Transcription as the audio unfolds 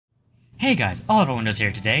Hey guys, Oliver Windows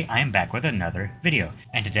here. Today I am back with another video,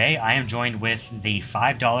 and today I am joined with the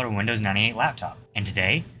 $5 Windows 98 laptop. And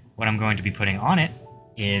today, what I'm going to be putting on it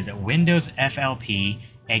is Windows FLP,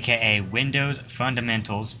 aka Windows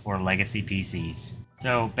Fundamentals for Legacy PCs.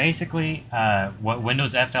 So basically, what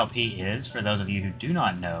Windows FLP is, for those of you who do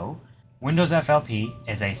not know, Windows FLP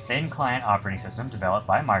is a thin client operating system developed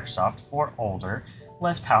by Microsoft for older,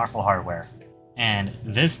 less powerful hardware. And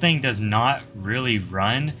this thing does not really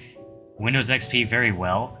run Windows XP very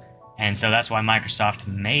well, and so that's why Microsoft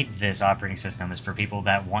made this operating system, is for people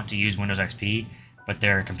that want to use Windows XP, but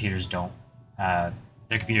their computers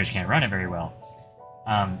can't run it very well.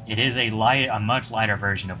 It is a much lighter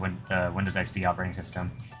version of the Windows XP operating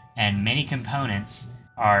system, and many components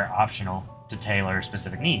are optional to tailor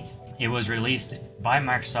specific needs. It was released by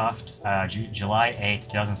Microsoft July 8,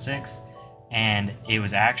 2006, and it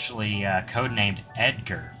was actually codenamed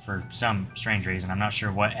Edgar for some strange reason. I'm not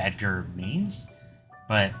sure what Edgar means,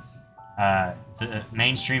 but the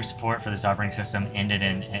mainstream support for this operating system ended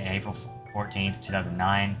in April 14th,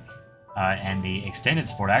 2009, and the extended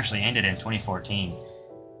support actually ended in 2014,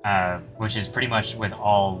 which is pretty much with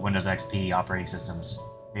all Windows XP operating systems.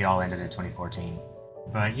 They all ended in 2014.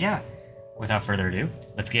 But yeah, without further ado,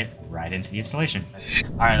 let's get right into the installation.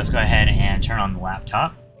 Alright, let's go ahead and turn on the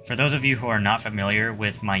laptop. For those of you who are not familiar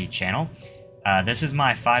with my channel, this is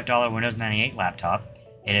my $5 Windows 98 laptop.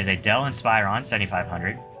 It is a Dell Inspiron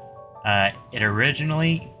 7500.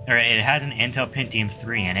 It has an Intel Pentium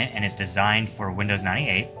 3 in it, and it's designed for Windows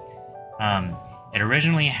 98. It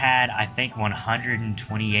originally had, I think,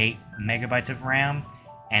 128 megabytes of RAM,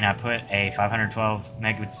 and I put a 512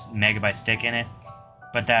 megabyte stick in it,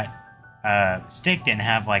 but that stick didn't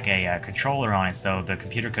have like a controller on it, so the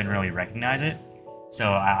computer couldn't really recognize it.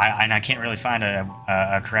 So I can't really find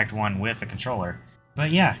a correct one with a controller.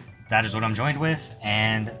 But yeah, that is what I'm joined with,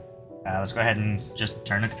 and let's go ahead and just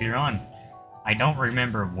turn the computer on. I don't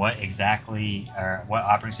remember what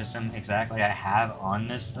operating system exactly I have on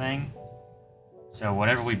this thing. So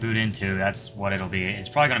whatever we boot into, that's what it'll be. It's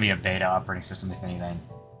probably going to be a beta operating system, if anything.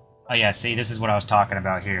 Oh yeah, see, this is what I was talking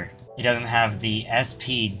about here. It doesn't have the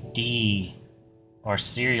SPD, or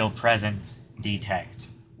serial presence detect.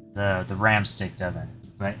 The RAM stick doesn't,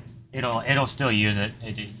 but it'll still use it.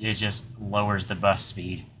 It just lowers the bus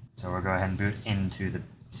speed. So we'll go ahead and boot into the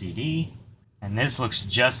CD, and this looks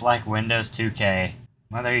just like Windows 2K.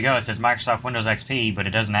 Well, there you go. It says Microsoft Windows XP, but it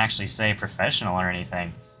doesn't actually say professional or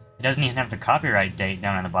anything. It doesn't even have the copyright date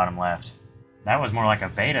down in the bottom left. That was more like a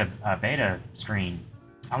beta screen.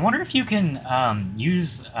 I wonder if you can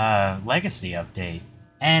use Legacy update.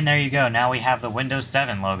 And there you go. Now we have the Windows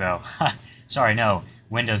 7 logo. Sorry, no.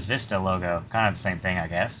 Windows Vista logo. Kind of the same thing, I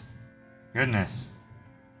guess. Goodness.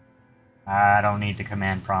 I don't need the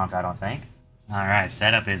command prompt, I don't think. Alright,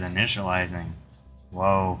 setup is initializing.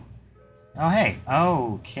 Whoa. Oh, hey.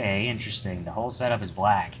 Okay, interesting. The whole setup is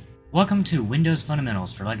black. Welcome to Windows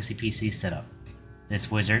Fundamentals for Legacy PC Setup.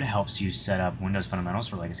 This wizard helps you set up Windows Fundamentals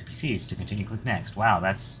for Legacy PCs. To continue, click Next. Wow,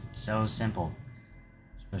 that's so simple.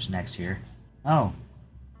 Let's push Next here. Oh.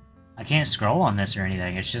 I can't scroll on this or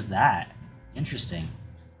anything. It's just that. Interesting.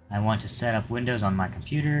 I want to set up Windows on my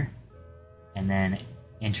computer, and then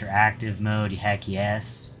interactive mode, heck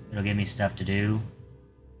yes. It'll give me stuff to do.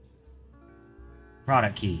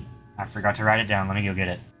 Product key. I forgot to write it down. Let me go get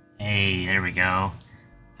it. Hey, there we go.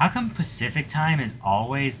 How come Pacific time is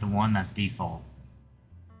always the one that's default?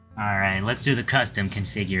 Alright, let's do the custom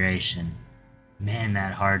configuration. Man,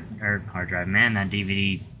 that hard drive, man, that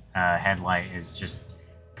DVD headlight is just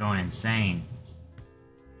going insane.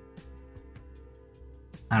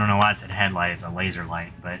 I don't know why it said headlight, it's a laser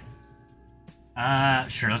light, but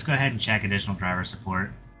sure, let's go ahead and check additional driver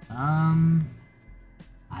support. I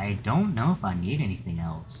don't know if I need anything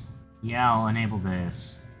else. Yeah, I'll enable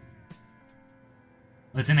this.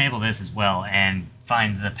 Let's enable this as well and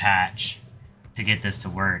find the patch to get this to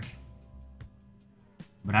work.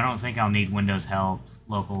 But I don't think I'll need Windows Help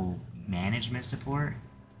local management support.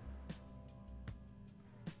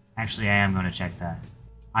 Actually, I am going to check that.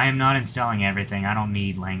 I am not installing everything. I don't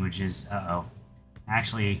need languages. Uh-oh.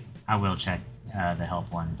 Actually, I will check the help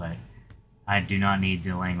one, but I do not need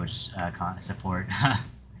the language support.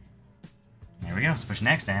 There we go. Let's push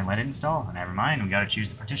next and let it install. Never mind, we gotta choose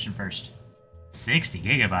the partition first. 60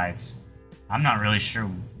 gigabytes. I'm not really sure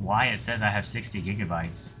why it says I have 60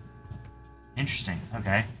 gigabytes. Interesting.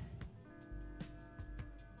 Okay.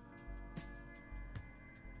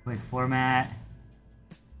 Quick format.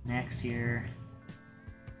 Next here.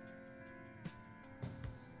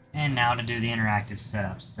 And now to do the interactive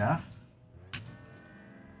setup stuff.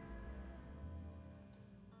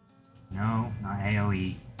 No, not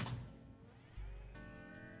AOE.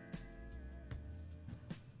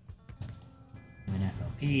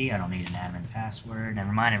 FLP. I don't need an admin password.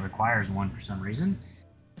 Never mind, it requires one for some reason.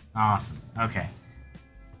 Awesome. Okay.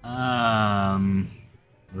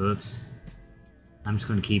 Whoops. I'm just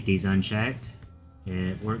going to keep these unchecked.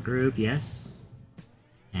 Hit work group, yes.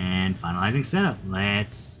 And finalizing setup.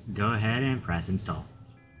 Let's go ahead and press install.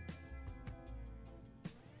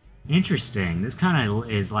 Interesting. This kind of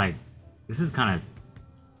is like, this is kind of,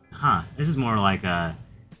 this is more like a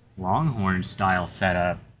Longhorn style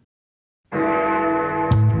setup.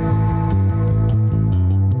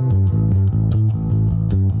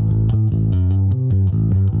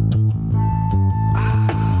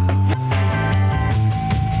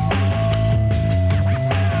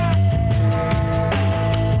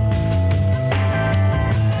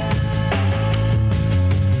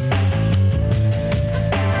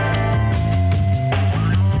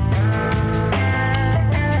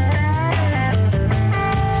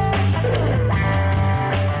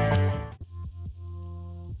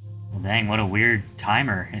 Dang, what a weird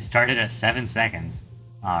timer. It started at 7 seconds.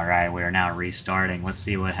 Alright, we are now restarting. Let's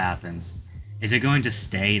see what happens. Is it going to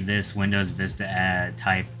stay this Windows Vista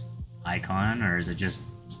type icon, or is it just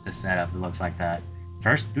the setup that looks like that?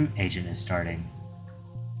 First boot agent is starting.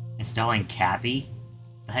 Installing Cappy?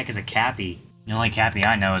 The heck is a Cappy? The only Cappy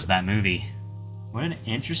I know is that movie. What an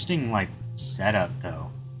interesting, like, setup,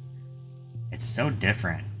 though. It's so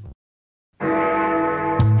different.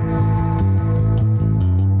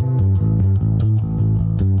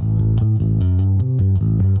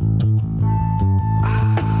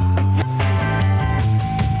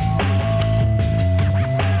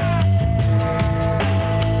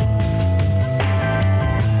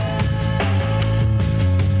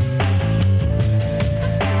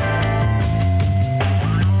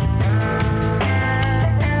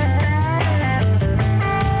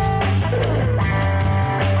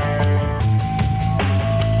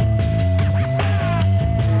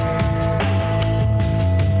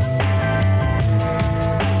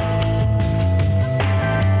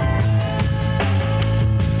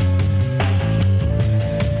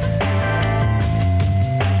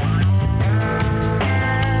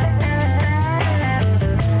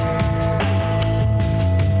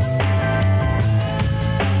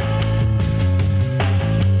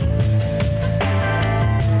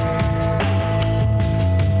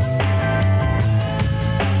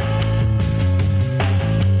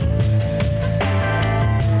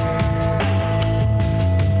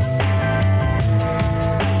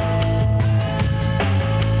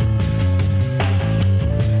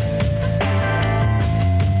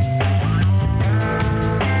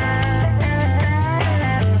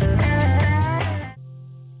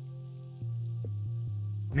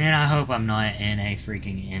 Man, I hope I'm not in a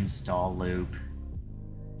freaking install loop.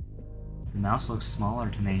 The mouse looks smaller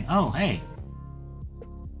to me. Oh, hey!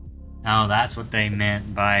 Oh, that's what they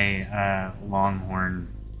meant by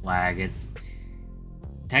Longhorn flag. It's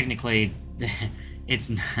technically it's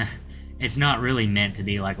not really meant to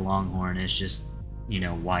be like Longhorn. It's just, you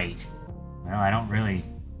know, white. Well, I don't really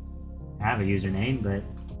have a username, but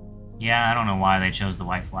yeah, I don't know why they chose the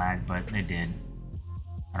white flag, but they did.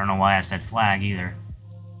 I don't know why I said flag either.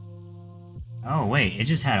 Oh wait, it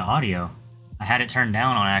just had audio. I had it turned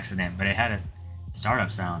down on accident, but it had a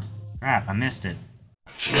startup sound. Crap, I missed it.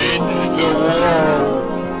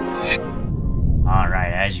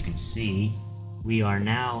 Alright, as you can see, we are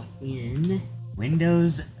now in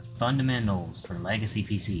Windows Fundamentals for legacy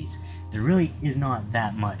PCs. There really is not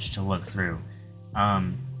that much to look through.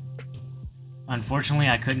 Unfortunately,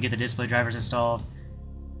 I couldn't get the display drivers installed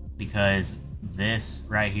because this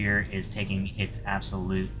right here is taking its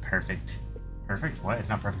absolute perfect? What? It's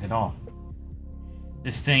not perfect at all.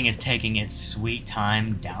 This thing is taking its sweet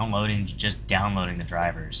time just downloading the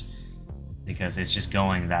drivers because it's just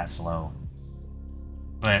going that slow.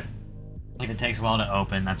 But if it takes a while to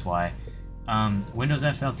open, that's why. Windows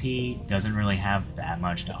FLP doesn't really have that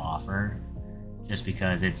much to offer just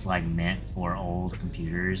because it's like meant for old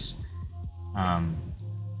computers.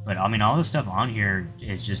 But I mean, all the stuff on here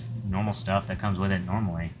is just normal stuff that comes with it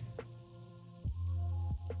normally.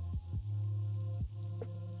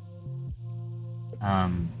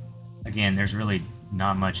 Again, there's really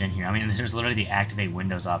not much in here. I mean, there's literally the activate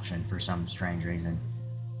Windows option for some strange reason.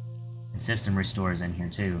 And system restore is in here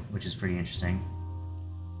too, which is pretty interesting.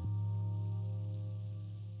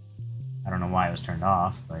 I don't know why it was turned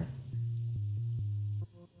off, but...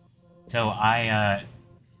 So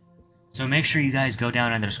so make sure you guys go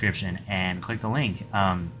down in the description and click the link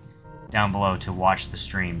down below to watch the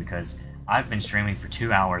stream, because I've been streaming for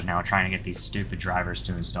 2 hours now trying to get these stupid drivers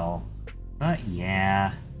to install. But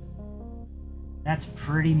yeah, that's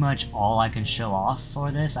pretty much all I can show off for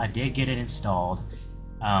this. I did get it installed.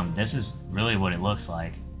 This is really what it looks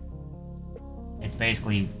like. It's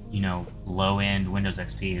basically, you know, low-end Windows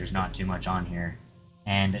XP. There's not too much on here.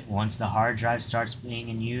 And once the hard drive starts being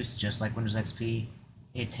in use, just like Windows XP,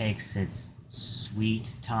 it takes its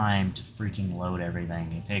sweet time to freaking load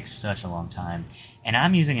everything. It takes such a long time. And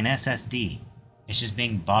I'm using an SSD. It's just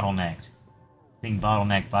being bottlenecked. Being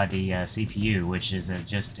bottlenecked by the CPU, which is an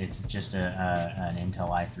Intel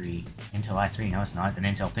i3. Intel i3, no it's not, it's an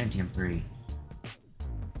Intel Pentium 3.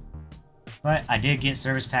 But I did get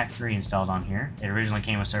Service Pack 3 installed on here. It originally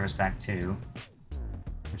came with Service Pack 2,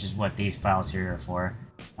 which is what these files here are for.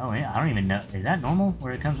 Oh yeah, I don't even know, is that normal?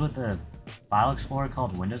 Where it comes with the file explorer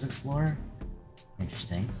called Windows Explorer?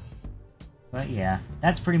 Interesting. But yeah,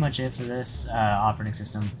 that's pretty much it for this operating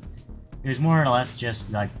system. It was more or less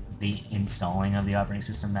just like the installing of the operating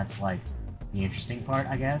system. That's like the interesting part,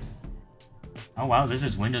 I guess. Oh wow, this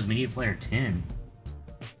is Windows Media Player 10.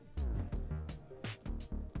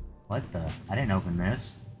 What the? I didn't open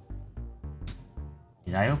this.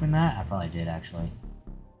 Did I open that? I probably did, actually.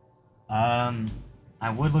 I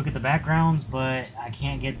would look at the backgrounds, but I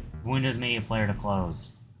can't get Windows Media Player to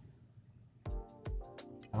close.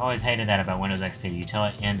 I've always hated that about Windows XP. You tell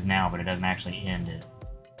it end now, but it doesn't actually end it.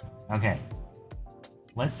 Okay.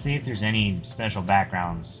 Let's see if there's any special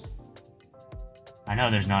backgrounds. I know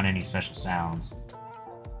there's not any special sounds.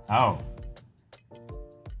 Oh.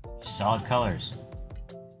 Solid colors.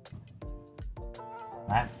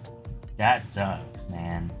 That sucks,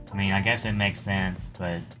 man. I mean, I guess it makes sense,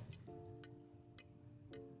 but...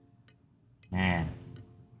 Man.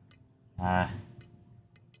 Let's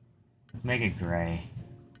make it gray.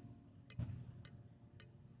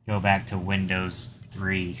 Go back to Windows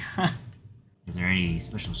 3. Is there any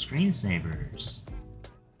special screensavers?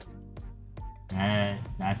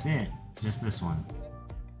 That's it. Just this one.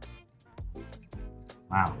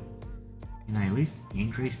 Wow. Can I at least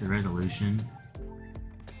increase the resolution?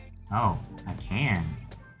 Oh, I can.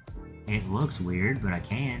 It looks weird, but I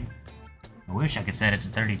can. I wish I could set it to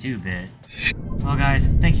 32-bit. Well guys,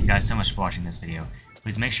 thank you guys so much for watching this video.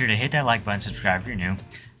 Please make sure to hit that like button, subscribe if you're new.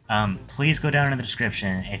 Please go down in the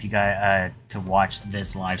description if you guys to watch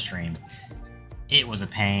this live stream. It was a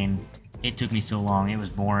pain. It took me so long. It was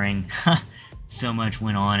boring. So much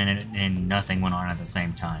went on and nothing went on at the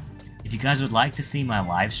same time. If you guys would like to see my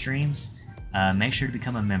live streams, make sure to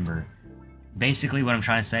become a member. Basically what I'm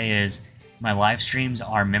trying to say is my live streams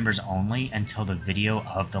are members only until the video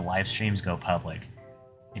of the live streams go public.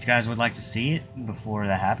 If you guys would like to see it before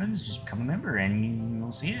that happens, just become a member and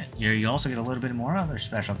you'll see it. You also get a little bit more other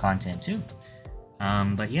special content too.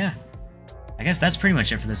 But yeah, I guess that's pretty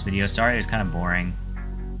much it for this video. Sorry it was kind of boring,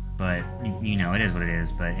 but you know, it is what it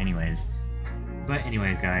is. But anyways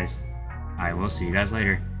guys, I will see you guys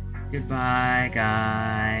later. Goodbye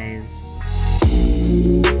guys.